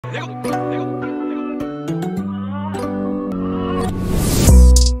What's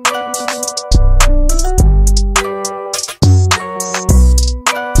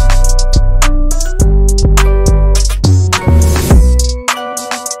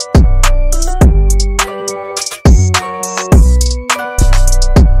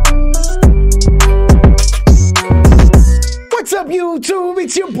up, YouTube?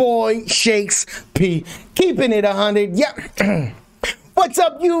 It's your boy Shakes P, keeping it 100. Yep. What's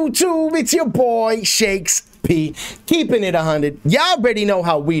up, YouTube? It's your boy Shakes P, keeping it 100. Y'all already know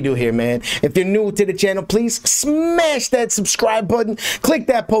how we do here, man. If you're new to the channel, please smash that subscribe button, click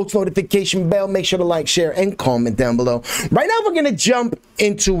that post notification bell, make sure to like, share, and comment down below. Right now, we're gonna jump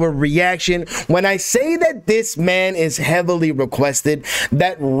into a reaction. When I say that this man is heavily requested,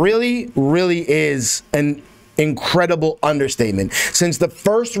 that really is an incredible understatement. Since the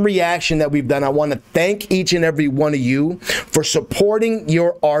first reaction that we've done, I want to thank each and every one of you for supporting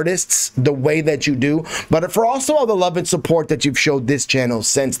your artists the way that you do, but for also all the love and support that you've showed this channel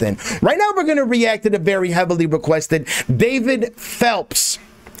since then. Right now, we're going to react to the very heavily requested David Phelps,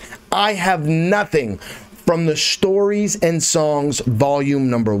 I Have Nothing, from the Stories and Songs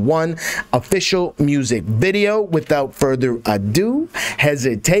Volume Number 1 official music video. Without further ado,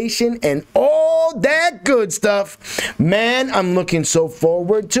 hesitation, and all that good stuff, man, I'm looking so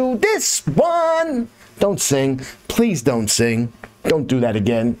forward to this one. Don't sing. Please don't sing. Don't do that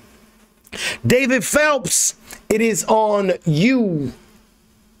again. David Phelps, it is on you.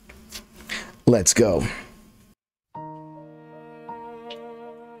 Let's go.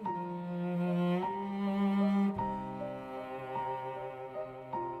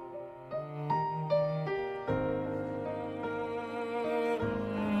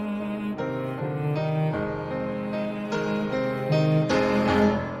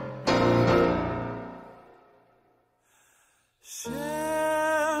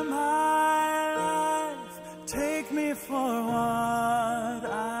 Share my life, take me for what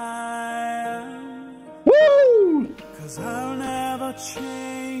I am. Woo! 'Cause I'll never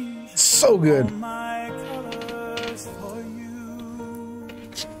change. So good. All my colors for you.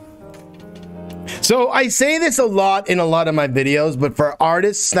 So I say this a lot in a lot of my videos, but for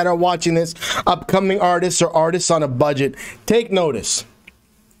artists that are watching this, upcoming artists or artists on a budget, take notice.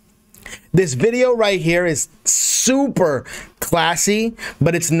 This video right here is super classy,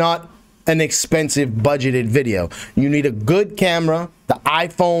 but it's not an expensive budgeted video. You need a good camera. The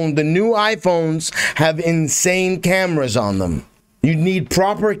iPhone, the new iPhones have insane cameras on them. You need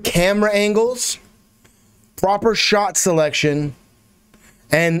proper camera angles, proper shot selection,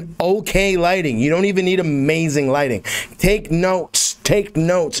 and okay lighting. You don't even need amazing lighting. Take notes. Take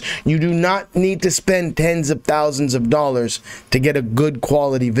notes. You do not need to spend tens of thousands of dollars to get a good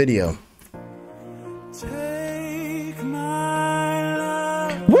quality video. Take my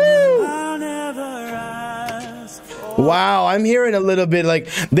love. Woo! I'll never ask for. Wow, I'm hearing a little bit like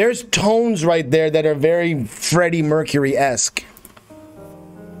there's tones right there that are very Freddie Mercury-esque.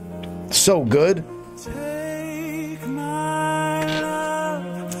 So good. Take my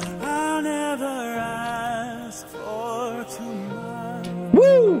love. I'll never ask for too much.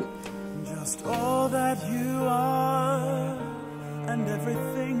 Woo! Just all that you are and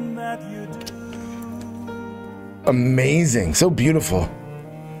everything that you do. Amazing. So beautiful.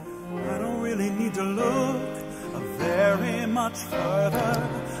 I don't really need to look very much further.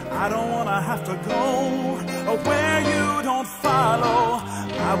 I don't want to have to go where you don't follow.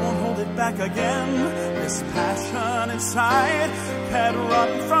 I won't hold it back again. This passion inside can't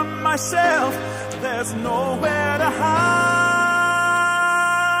run from myself. There's nowhere to hide.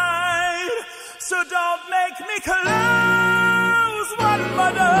 So don't make me close one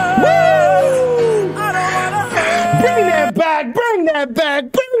more door. I don't want to hurt. Bring that back. Bring that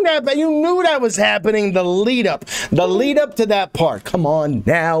back. Bring that back. You knew that was happening. The lead up to that part. Come on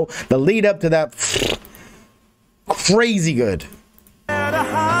now. The lead up to that. Crazy good.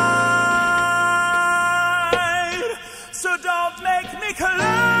 So don't make me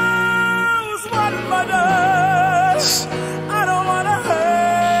close one more door. I don't want to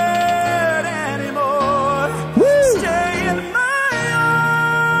hurt anymore. Woo! Stay in my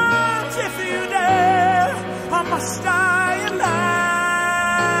arms if you dare. Or must I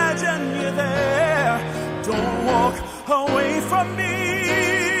imagine you there? Don't walk away from me.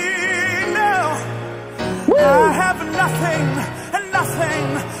 No, I have nothing and nothing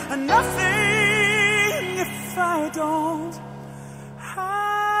and nothing if I don't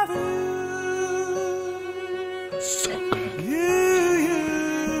have you. So good.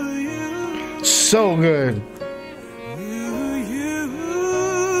 You. So good.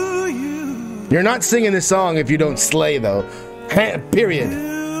 You're not singing this song if you don't slay, though. Period.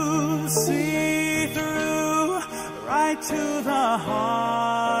 see through right to the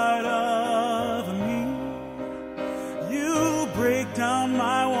heart of me. You break down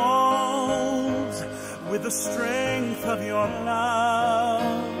my walls with the strength of your love.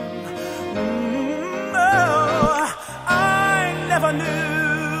 Oh, I never knew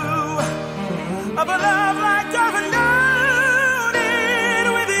of a love like I've known it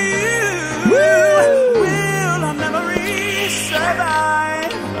with you. Will our memories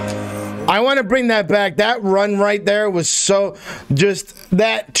survive? I want to bring that back. That run right there was so, just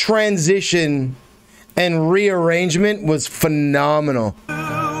that transition and rearrangement was phenomenal.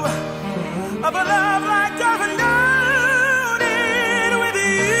 Of a love like I've known it with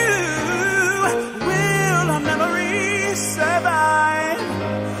you. Will our memories survive?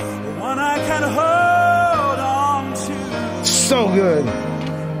 One I can hold on to. So good.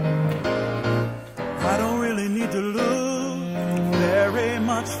 I don't really need to look very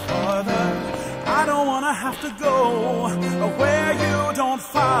much farther. I don't want to have to go where you don't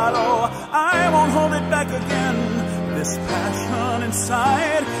follow. I won't hold it back again. This passion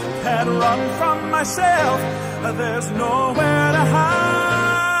inside can't run from myself. There's nowhere to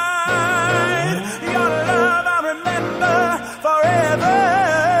hide. Your love I remember forever.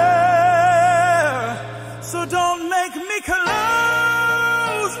 So don't make me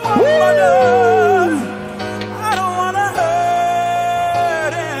close one more door. I don't want to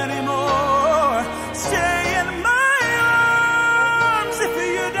hurt anymore. Stay in my arms if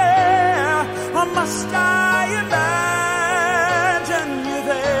you dare. Or must I imagine you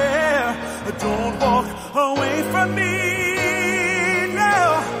there? Don't walk away from me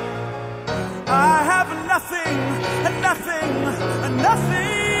now. I have nothing, nothing,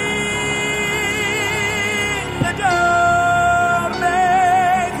 nothing. Don't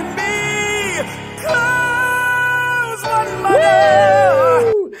make me close one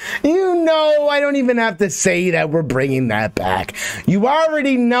more. You know, I don't even have to say that we're bringing that back. You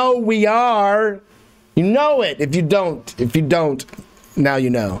already know we are. You know it. If you don't, now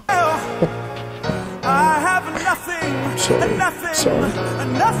you know. I have nothing, Sorry. nothing, Sorry.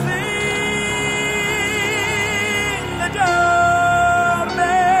 nothing. Don't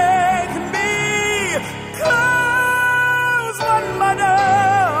make me close one more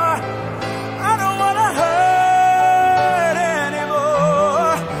door. I don't want to hurt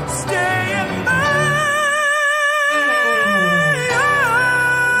anymore. Stay in my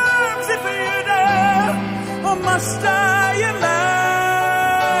arms if you dare. Or must I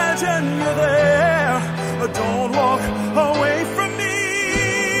imagine you there? Don't walk away from me.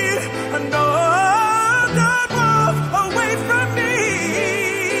 No, don't walk away from me.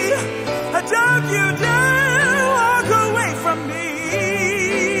 Don't you dare walk away from me.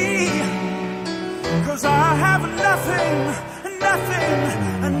 'Cause I have nothing, nothing,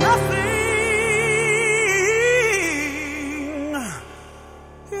 nothing.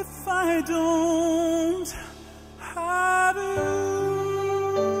 If I don't have you.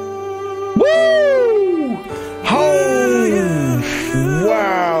 Woo! Oh,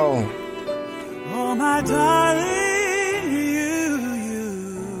 wow. Oh, my darling,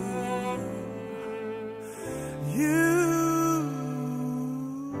 you.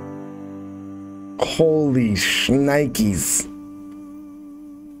 Holy shnikes.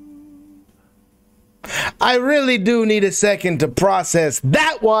 I really do need a second to process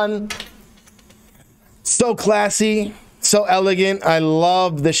that one. So classy, so elegant. I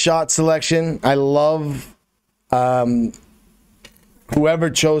love the shot selection. I love whoever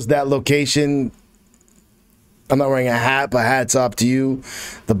chose that location. I'm not wearing a hat, but hats off to you.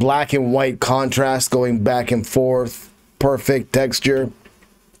 The black and white contrast going back and forth. Perfect texture.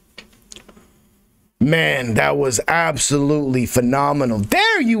 Man, that was absolutely phenomenal.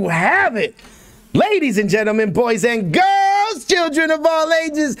 There you have it. Ladies and gentlemen, boys and girls, children of all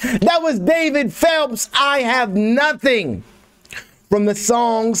ages, that was David Phelps, I Have Nothing, from the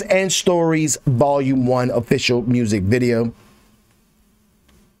Songs and Stories Volume 1 official music video.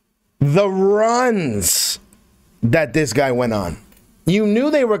 The runs that this guy went on. You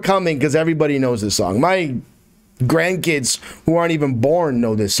knew they were coming because everybody knows this song. My grandkids who aren't even born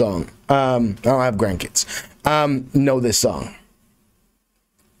know this song. I don't have grandkids. Know this song.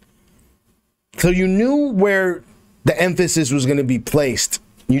 So you knew where the emphasis was going to be placed.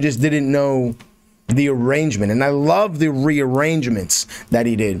 You just didn't know the arrangement. And I love the rearrangements that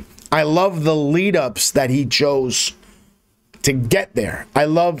he did. I love the lead-ups that he chose to get there. I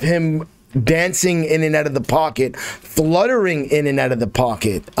love him dancing in and out of the pocket, fluttering in and out of the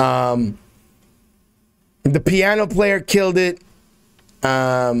pocket. The piano player killed it.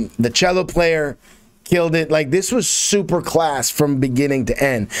 The cello player killed it. Like, this was super class from beginning to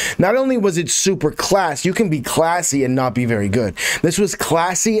end. Not only was it super class, you can be classy and not be very good. This was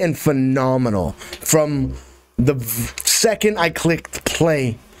classy and phenomenal from the second I clicked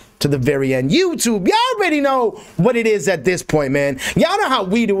play to the very end. YouTube, y'all already know what it is at this point, man. Y'all know how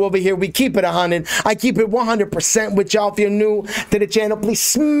we do over here. We keep it 100. I keep it 100% with y'all. If you're new to the channel, please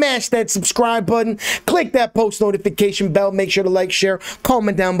smash that subscribe button. Click that post notification bell. Make sure to like, share,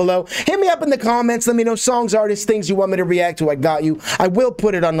 comment down below. Hit me up in the comments. Let me know songs, artists, things you want me to react to. I got you. I will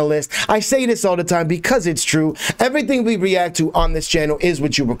put it on the list. I say this all the time because it's true. Everything we react to on this channel is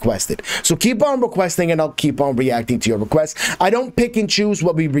what you requested. So keep on requesting and I'll keep on reacting to your requests. I don't pick and choose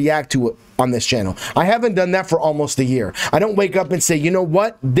what we react to on this channel. I haven't done that for almost a year. I don't wake up and say, you know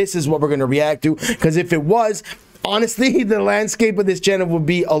what, this is what we're going to react to, because if it was, honestly, the landscape of this channel would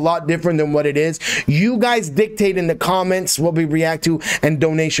be a lot different than what it is. You guys dictate in the comments what we react to and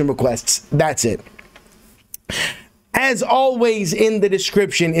donation requests. That's it. As always, in the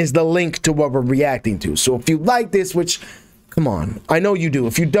description is the link to what we're reacting to. So if you like this, which, come on, I know you do.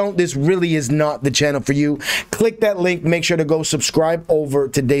 If you don't, this really is not the channel for you. Click that link. Make sure to go subscribe over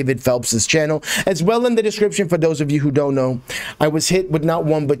to David Phelps' channel. As well, in the description, for those of you who don't know, I was hit with not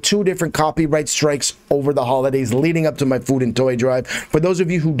one but 2 different copyright strikes over the holidays leading up to my food and toy drive. For those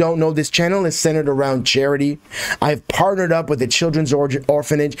of you who don't know, this channel is centered around charity. I've partnered up with a children's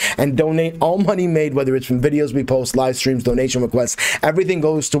orphanage and donate all money made, whether it's from videos we post, live streams, donation requests. Everything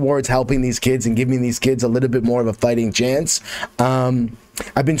goes towards helping these kids and giving these kids a little bit more of a fighting chance.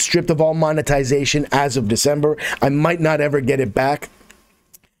 I've been stripped of all monetization as of December. I might not ever get it back.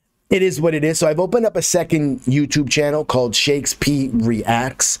 It is what it is. So I've opened up a second YouTube channel called Shakes P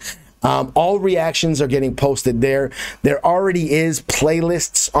Reacts. All reactions are getting posted there. There already is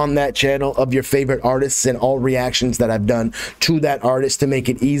playlists on that channel of your favorite artists and all reactions that I've done to that artist to make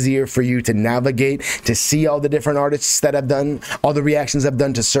it easier for you to navigate, to see all the different artists that I've done, all the reactions I've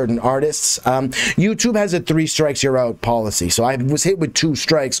done to certain artists. YouTube has a 3 strikes you're out policy. So I was hit with 2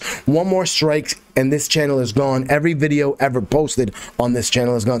 strikes. 1 more strike and this channel is gone. Every video ever posted on this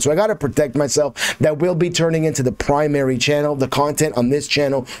channel is gone. So I got to protect myself. That will be turning into the primary channel. The content on this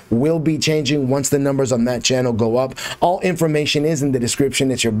channel will be changing once the numbers on that channel go up. All information is in the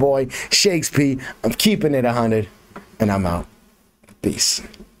description. It's your boy, Shakes P. I'm keeping it 100 and I'm out. Peace.